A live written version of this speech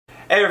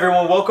Hey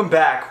everyone, welcome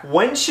back.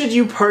 When should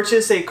you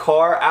purchase a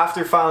car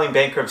after filing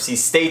bankruptcy?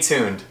 Stay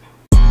tuned.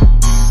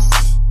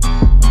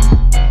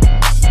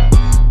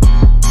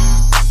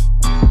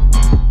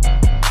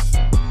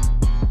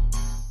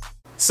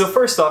 So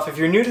first off, if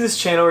you're new to this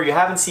channel or you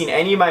haven't seen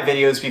any of my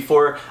videos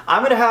before,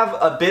 I'm going to have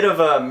a bit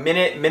of a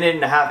minute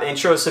and a half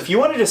intro. So if you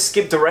want to just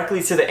skip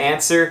directly to the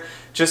answer,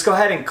 just go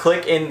ahead and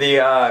click in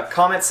the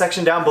comment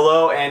section down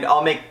below and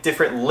I'll make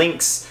different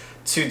links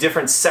to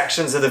different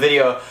sections of the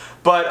video.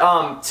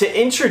 But to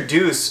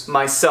introduce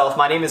myself,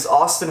 my name is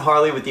Austin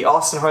Harley with the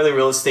Austin Harley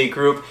Real Estate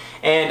Group,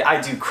 and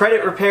I do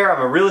credit repair.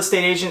 I'm a real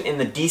estate agent in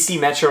the DC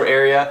metro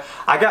area.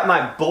 I got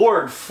my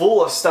board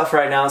full of stuff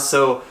right now,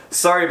 so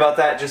sorry about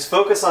that. Just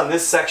focus on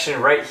this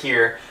section right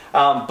here.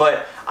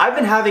 But I've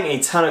been having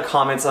a ton of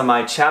comments on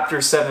my Chapter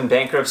 7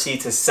 bankruptcy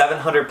to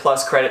 700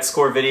 plus credit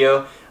score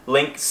video.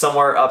 Link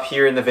somewhere up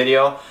here in the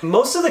video.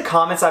 Most of the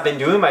comments I've been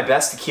doing my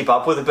best to keep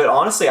up with it, but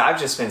honestly I've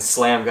just been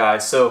slammed,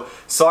 guys, so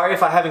sorry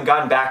if I haven't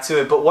gotten back to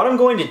it. But what I'm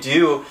going to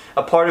do,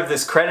 a part of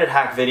this credit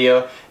hack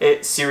video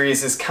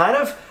series, is kind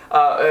of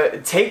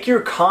take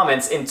your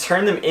comments and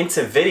turn them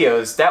into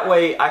videos. That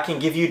way I can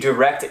give you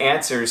direct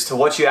answers to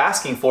what you're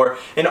asking for.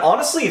 And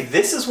honestly,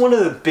 this is one of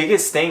the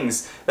biggest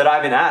things that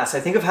I've been asked. I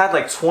think I've had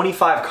like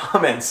 25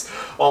 comments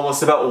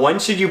almost about when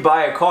should you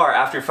buy a car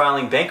after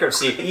filing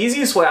bankruptcy. The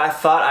easiest way I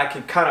thought I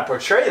could kind of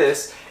portray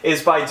this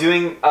is by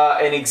doing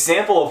an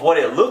example of what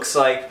it looks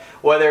like,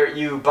 whether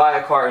you buy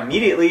a car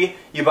immediately,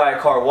 you buy a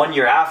car 1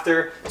 year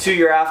after, 2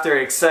 years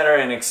after,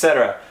 etc. and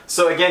etc.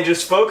 So again,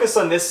 just focus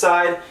on this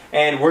side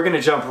and we're going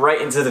to jump right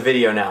into the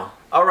video now.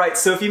 Alright,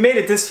 so if you made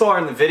it this far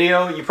in the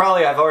video, you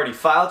probably have already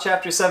filed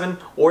Chapter 7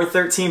 or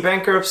 13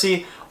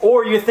 bankruptcy,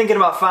 or you're thinking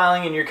about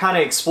filing and you're kind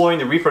of exploring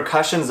the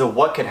repercussions of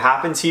what could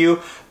happen to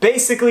you.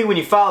 Basically, when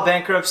you file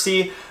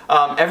bankruptcy,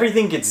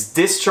 everything gets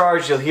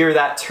discharged. You'll hear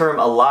that term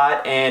a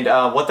lot, and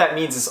what that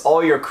means is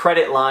all your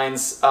credit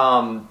lines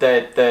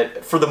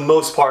that for the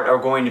most part are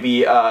going to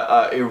be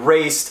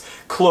erased,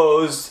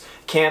 closed,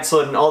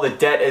 canceled, and all the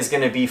debt is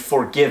going to be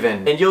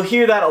forgiven. And you'll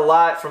hear that a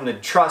lot from the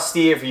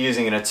trustee if you're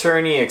using an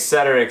attorney,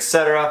 etc.,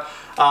 etc.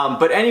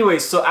 But anyway,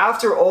 so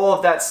after all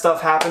of that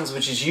stuff happens,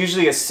 which is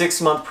usually a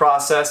 6-month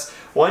process,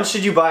 when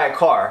should you buy a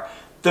car?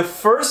 The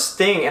first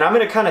thing, and I'm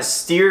going to kind of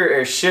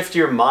steer or shift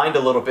your mind a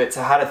little bit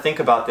to how to think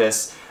about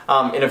this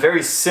in a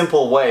very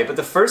simple way, but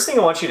the first thing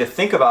I want you to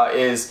think about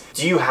is,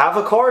 do you have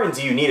a car and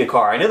do you need a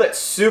car? I know that's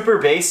super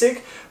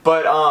basic,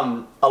 but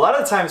a lot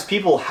of the times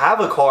people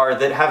have a car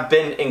that have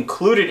been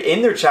included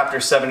in their Chapter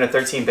 7 or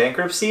 13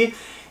 bankruptcy,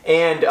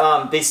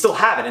 and they still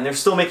have it and they're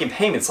still making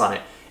payments on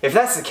it. If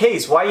that's the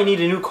case, why you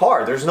need a new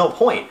car? There's no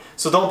point.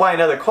 So don't buy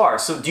another car.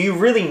 So do you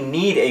really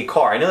need a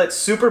car? I know that's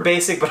super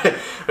basic, but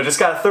I just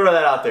gotta throw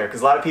that out there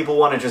because a lot of people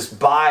want to just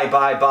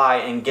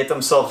buy and get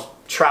themselves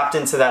trapped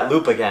into that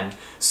loop again.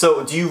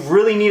 So do you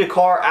really need a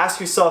car?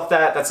 Ask yourself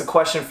that. That's a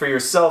question for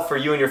yourself, for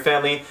you and your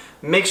family.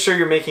 Make sure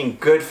you're making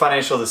good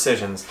financial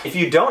decisions. If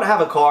you don't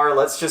have a car,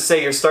 let's just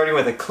say you're starting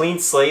with a clean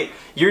slate,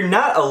 you're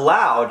not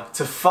allowed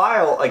to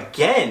file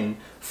again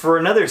for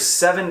another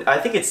 7, I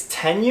think it's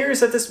 10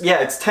 years at this,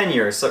 yeah, it's 10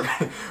 years, so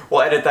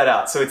we'll edit that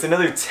out. So it's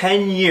another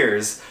 10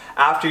 years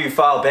after you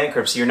file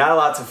bankruptcy. You're not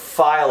allowed to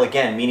file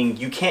again, meaning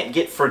you can't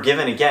get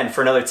forgiven again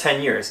for another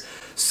 10 years.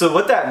 So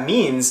what that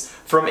means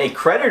from a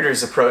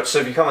creditor's approach, so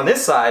if you come on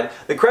this side,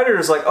 the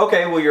creditor's like,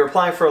 okay, well, you're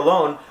applying for a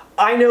loan.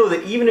 I know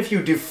that even if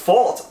you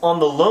default on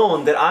the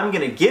loan that I'm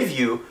going to give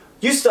you,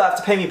 you still have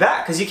to pay me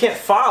back because you can't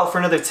file for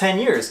another 10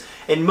 years.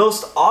 And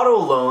most auto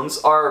loans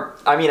are,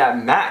 I mean,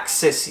 at max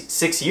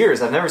 6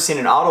 years. I've never seen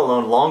an auto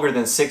loan longer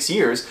than 6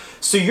 years.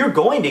 So you're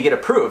going to get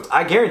approved.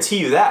 I guarantee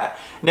you that.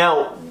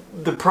 Now,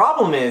 the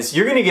problem is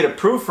you're going to get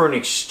approved for an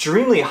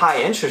extremely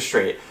high interest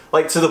rate,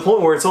 like to the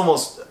point where it's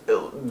almost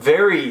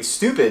very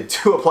stupid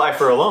to apply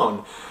for a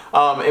loan.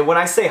 And when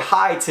I say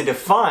high, to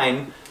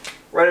define,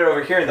 right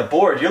over here in the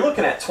board, you're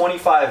looking at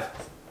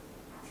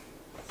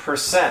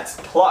 25%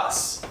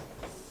 plus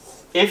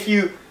if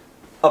you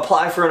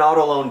apply for an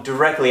auto loan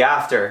directly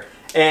after.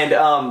 And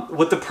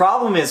what the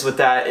problem is with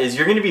that is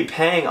you're going to be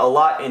paying a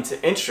lot into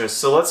interest.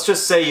 So let's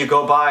just say you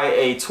go buy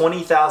a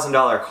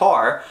 $20,000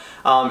 car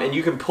and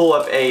you can pull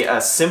up a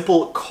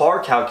simple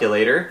car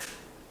calculator.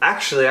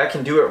 Actually, I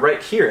can do it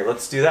right here.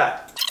 Let's do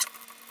that.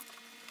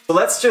 So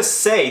let's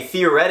just say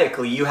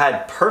theoretically you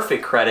had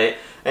perfect credit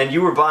and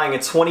you were buying a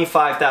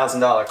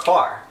 $25,000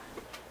 car.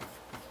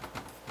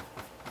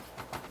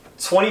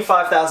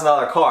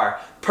 $25,000 car.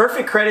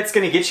 Perfect credit's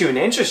going to get you an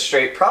interest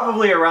rate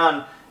probably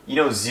around,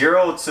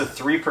 0 to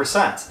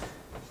 3%.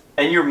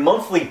 And your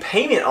monthly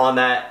payment on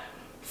that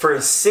for a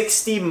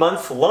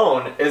 60-month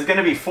loan is going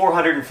to be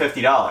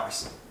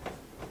 $450.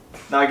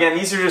 Now again,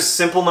 these are just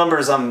simple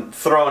numbers I'm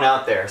throwing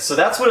out there. So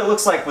that's what it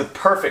looks like with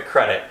perfect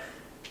credit.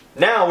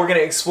 Now we're going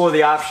to explore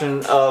the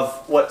option of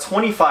what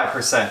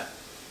 25%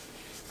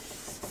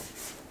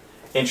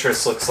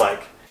 interest looks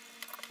like.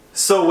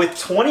 So with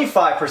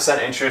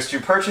 25% interest,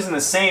 you're purchasing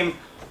the same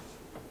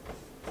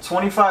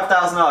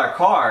 $25,000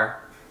 car,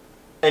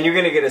 and you're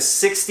going to get a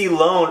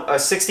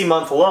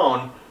 60-month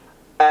loan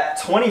at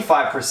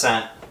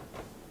 25%,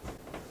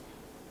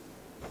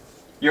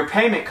 your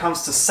payment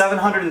comes to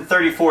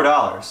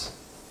 $734,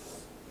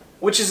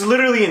 which is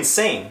literally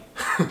insane.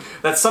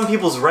 That's some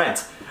people's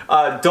rent.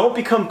 Don't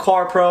become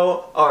car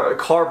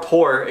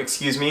poor,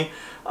 excuse me.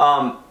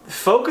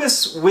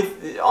 Focus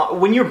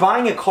when you're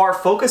buying a car,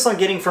 focus on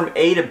getting from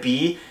A to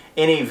B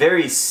in a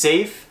very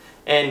safe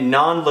and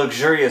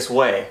non-luxurious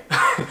way.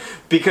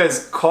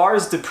 Because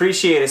cars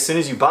depreciate as soon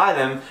as you buy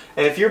them,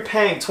 and if you're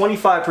paying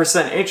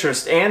 25%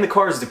 interest and the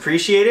car is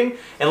depreciating,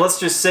 and let's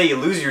just say you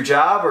lose your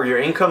job or your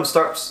income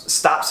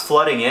stops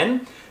flooding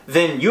in,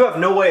 then you have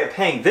no way of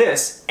paying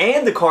this,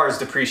 and the car is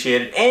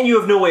depreciated, and you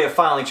have no way of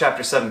filing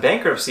Chapter 7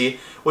 bankruptcy,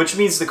 which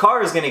means the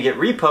car is going to get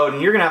repoed,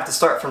 and you're going to have to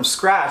start from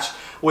scratch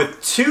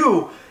with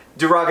 2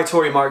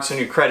 derogatory marks on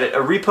your credit, a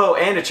repo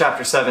and a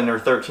Chapter 7 or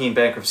 13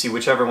 bankruptcy,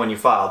 whichever one you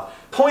filed.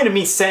 Point of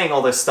me saying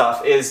all this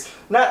stuff is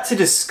not to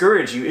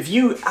discourage you. If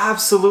you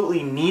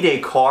absolutely need a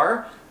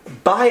car,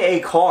 buy a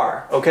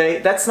car, okay?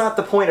 That's not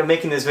the point of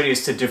making this video,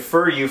 is to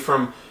defer you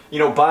from, you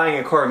know, buying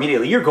a car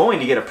immediately. You're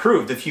going to get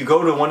approved if you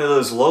go to one of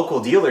those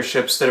local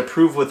dealerships that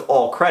approve with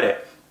all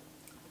credit.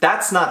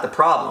 That's not the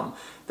problem.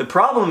 The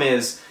problem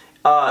is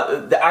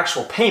the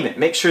actual payment.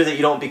 Make sure that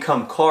you don't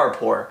become car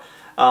poor.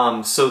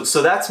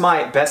 So that's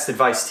my best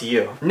advice to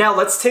you. Now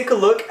let's take a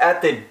look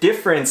at the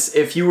difference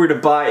if you were to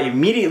buy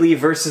immediately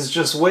versus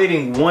just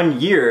waiting 1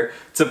 year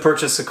to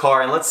purchase a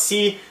car, and let's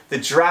see the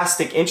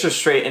drastic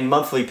interest rate and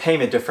monthly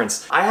payment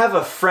difference. I have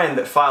a friend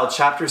that filed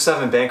Chapter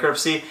 7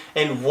 bankruptcy,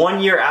 and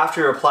 1 year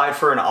after applied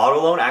for an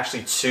auto loan,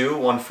 actually 2,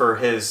 one for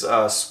his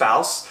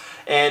spouse.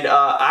 And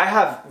I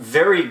have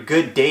very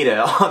good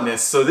data on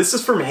this, so this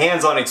is from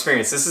hands-on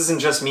experience. This isn't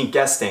just me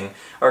guessing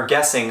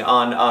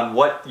on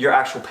what your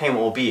actual payment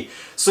will be.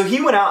 So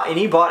he went out and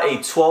he bought a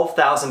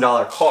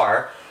 $12,000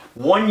 car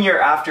 1 year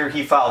after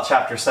he filed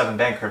Chapter 7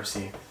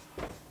 bankruptcy.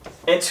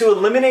 And to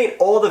eliminate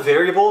all the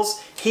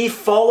variables, he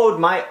followed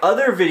my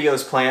other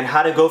videos plan,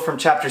 how to go from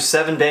Chapter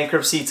 7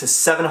 bankruptcy to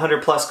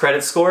 700 plus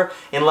credit score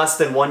in less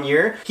than 1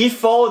 year. He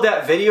followed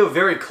that video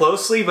very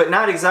closely, but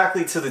not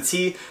exactly to the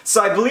T.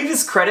 So I believe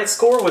his credit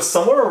score was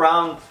somewhere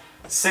around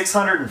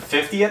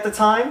 650 at the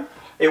time.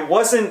 It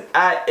wasn't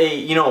at a,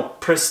 you know,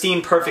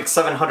 pristine, perfect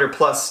 700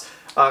 plus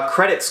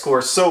credit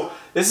score. So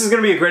this is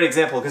going to be a great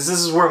example, because this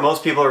is where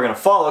most people are going to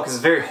follow, because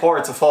it's very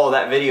hard to follow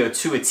that video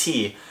to a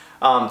T.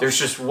 There's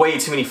just way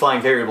too many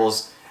flying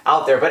variables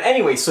out there. But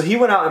anyway, so he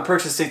went out and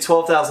purchased a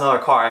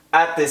 $12,000 car.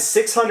 At this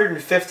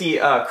 650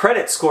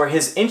 credit score,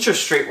 his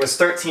interest rate was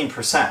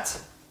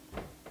 13%.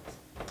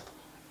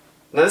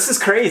 Now this is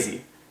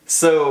crazy.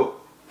 So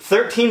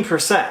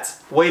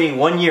 13% waiting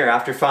 1 year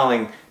after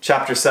filing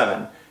Chapter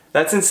 7.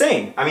 That's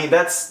insane. I mean,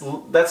 that's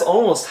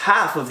almost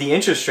half of the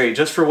interest rate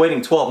just for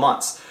waiting 12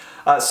 months.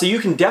 So you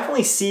can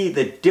definitely see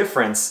the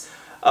difference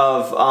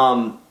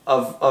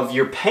of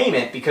your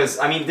payment, because,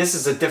 I mean, this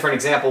is a different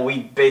example. We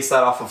base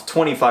that off of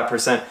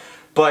 25%.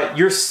 But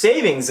your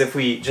savings, if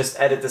we just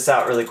edit this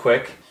out really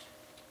quick.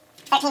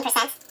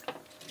 13%.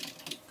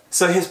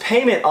 So his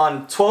payment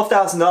on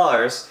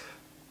 $12,000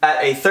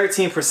 at a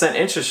 13%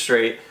 interest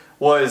rate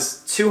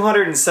was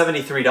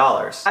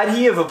 $273. Had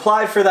he have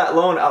applied for that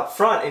loan up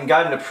front and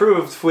gotten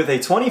approved with a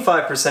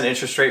 25%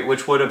 interest rate,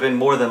 which would have been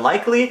more than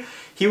likely,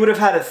 he would have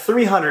had a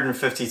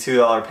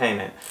 $352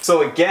 payment.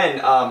 So again,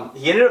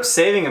 he ended up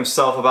saving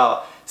himself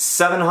about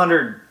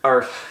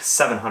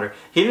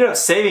He ended up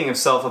saving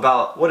himself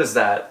about, what is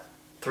that?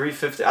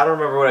 $350? I don't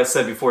remember what I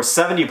said before.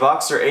 $70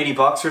 or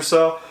 $80 or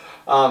so,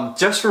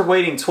 just for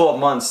waiting 12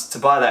 months to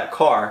buy that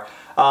car.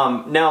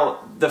 Now,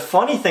 the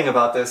funny thing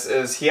about this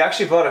is he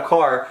actually bought a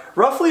car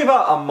roughly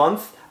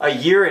about a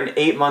year and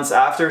 8 months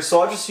after,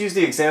 so I'll just use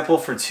the example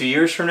for 2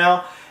 years from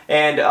now.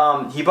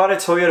 And he bought a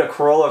Toyota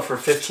Corolla for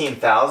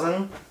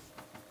 $15,000.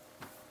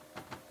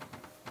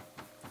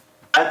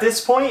 At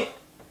this point,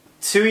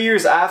 2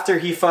 years after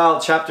he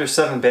filed Chapter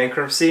 7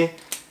 bankruptcy,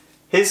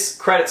 his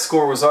credit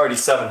score was already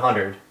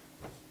 700.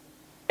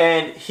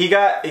 And he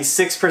got a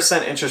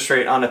 6% interest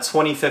rate on a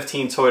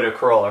 2015 Toyota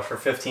Corolla for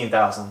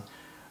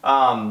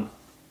 $15,000.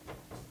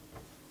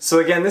 So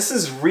again, this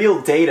is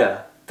real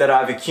data that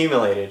I've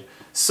accumulated.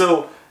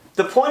 So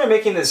the point of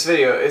making this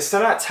video is to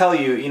not tell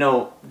you, you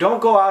know,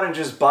 don't go out and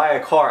just buy a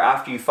car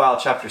after you file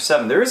Chapter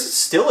 7. There is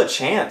still a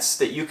chance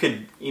that you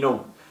could, you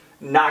know,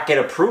 not get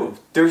approved.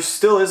 There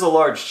still is a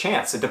large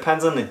chance. It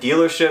depends on the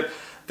dealership,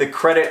 the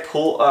credit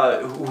pool,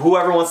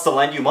 whoever wants to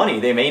lend you money.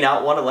 They may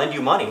not want to lend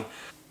you money.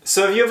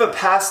 So if you have a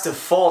past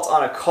default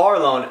on a car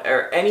loan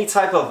or any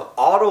type of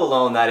auto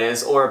loan, that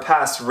is, or a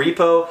past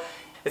repo,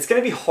 it's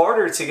going to be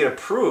harder to get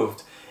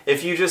approved.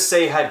 If you just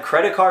say had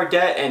credit card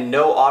debt and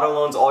no auto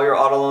loans, all your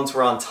auto loans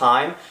were on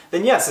time,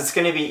 then yes, it's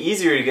going to be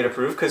easier to get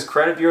approved, because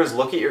credit bureaus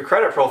look at your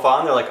credit profile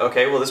and they're like,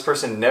 okay, well, this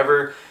person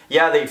never,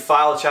 yeah, they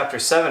filed Chapter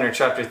 7 or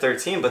Chapter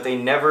 13, but they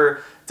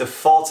never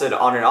defaulted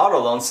on an auto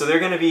loan, so they're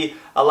going to be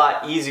a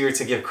lot easier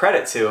to give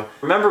credit to.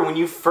 Remember, when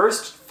you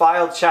first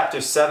filed Chapter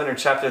 7 or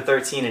Chapter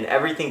 13 and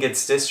everything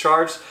gets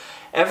discharged,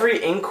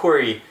 every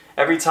inquiry,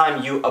 every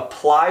time you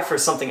apply for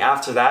something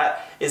after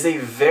that, is a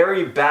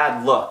very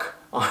bad look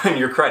on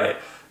your credit.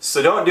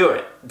 So don't do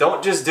it.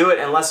 Don't just do it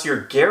unless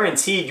you're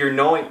guaranteed you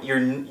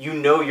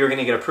know you're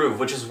gonna get approved,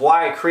 which is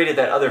why I created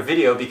that other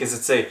video, because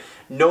it's a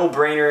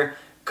no-brainer,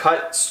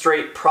 cut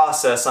straight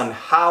process on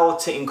how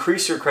to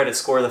increase your credit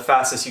score the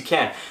fastest you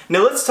can.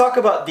 Now let's talk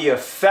about the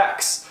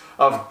effects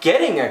of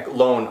getting a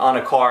loan on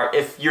a car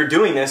if you're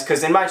doing this,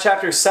 because in my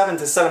chapter 7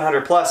 to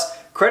 700 plus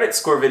credit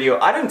score video,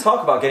 I didn't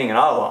talk about getting an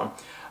auto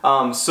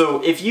loan.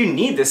 So if you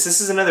need this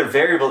is another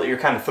variable that you're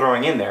kind of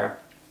throwing in there,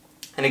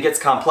 and it gets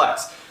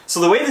complex. So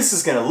the way this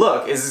is going to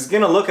look is it's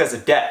going to look as a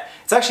debt.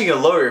 It's actually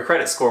going to lower your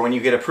credit score when you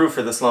get approved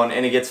for this loan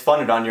and it gets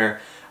funded on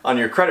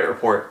your credit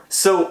report.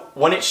 So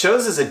when it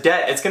shows as a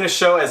debt, it's going to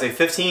show as a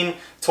 15,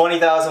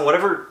 20,000,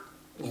 whatever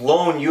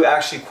loan you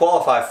actually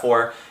qualify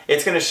for,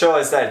 it's going to show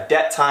as that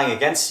debt tying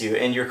against you,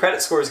 and your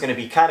credit score is going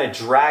to be kind of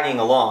dragging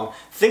along.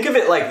 Think of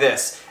it like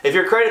this. If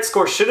your credit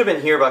score should have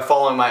been here by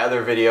following my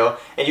other video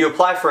and you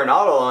apply for an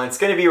auto loan, it's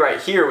going to be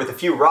right here with a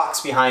few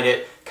rocks behind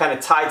it, kind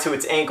of tied to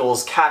its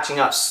ankles, catching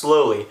up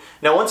slowly.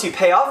 Now once you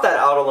pay off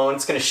that auto loan,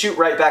 it's going to shoot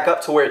right back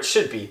up to where it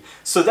should be.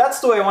 So that's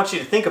the way I want you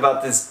to think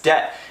about this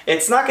debt.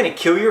 It's not going to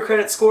kill your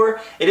credit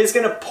score. It is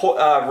going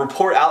to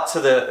report out to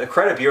the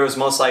credit bureaus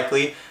most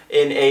likely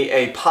in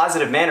a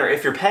positive manner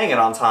if you're paying it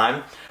on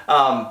time.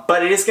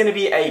 But it is going to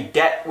be a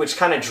debt which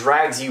kind of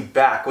drags you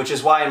back, which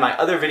is why in my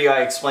other video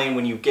I explained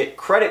when you get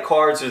credit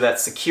cards or that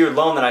secured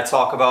loan that I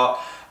talk about,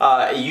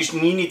 you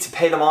need to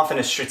pay them off in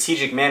a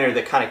strategic manner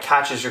that kind of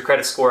catches your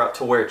credit score up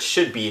to where it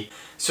should be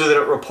so that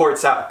it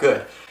reports out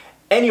good.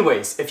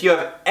 Anyways, if you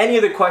have any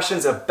other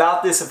questions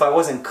about this, if I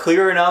wasn't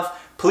clear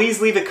enough,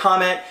 please leave a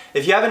comment.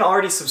 If you haven't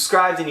already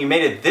subscribed and you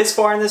made it this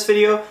far in this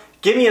video,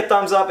 give me a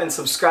thumbs up and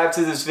subscribe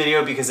to this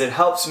video because it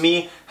helps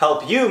me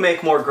help you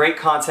make more great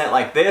content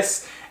like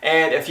this.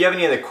 And if you have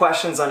any other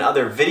questions on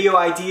other video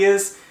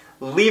ideas,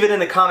 leave it in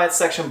the comments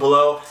section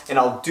below and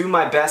I'll do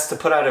my best to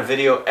put out a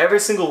video every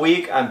single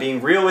week. I'm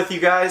being real with you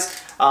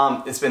guys.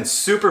 It's been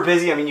super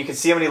busy. I mean, you can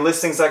see how many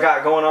listings I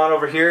got going on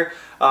over here.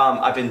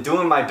 I've been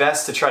doing my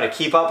best to try to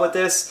keep up with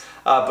this,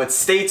 but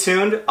stay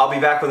tuned. I'll be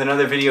back with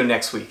another video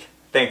next week.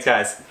 Thanks,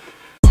 guys.